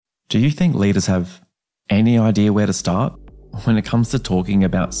Do you think leaders have any idea where to start when it comes to talking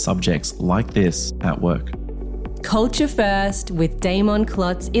about subjects like this at work? Culture First with Damon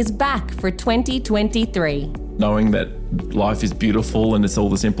Klotz is back for 2023. Knowing that life is beautiful and it's all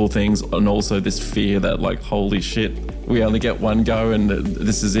the simple things, and also this fear that like, holy shit, we only get one go and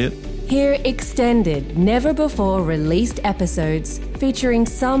this is it. Hear extended, never before released episodes featuring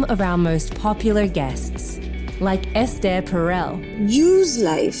some of our most popular guests, like Esther Perel. Use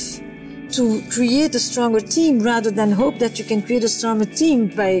life to create a stronger team rather than hope that you can create a stronger team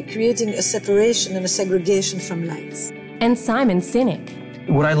by creating a separation and a segregation from life. And Simon Sinek.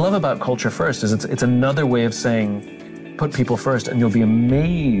 What I love about Culture First is it's another way of saying put people first and you'll be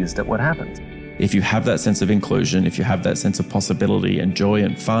amazed at what happens. If you have that sense of inclusion, if you have that sense of possibility and joy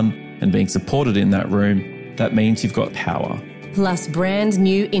and fun and being supported in that room, that means you've got power. Plus brand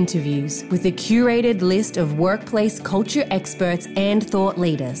new interviews with a curated list of workplace culture experts and thought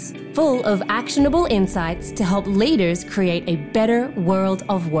leaders, full of actionable insights to help leaders create a better world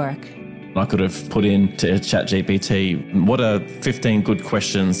of work. I could have put into ChatGPT, what are 15 good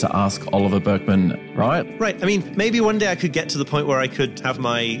questions to ask Oliver Burkeman, right? Right. I mean, maybe one day I could get to the point where I could have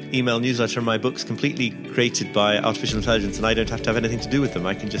my email newsletter and my books completely created by artificial intelligence and I don't have to have anything to do with them.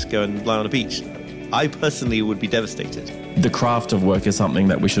 I can just go and lie on a beach. I personally would be devastated. The craft of work is something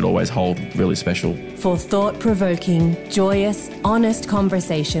that we should always hold really special. For thought-provoking, joyous, honest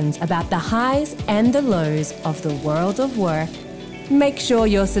conversations about the highs and the lows of the world of work, make sure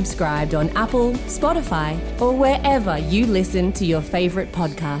you're subscribed on Apple, Spotify, or wherever you listen to your favorite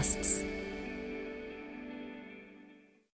podcasts.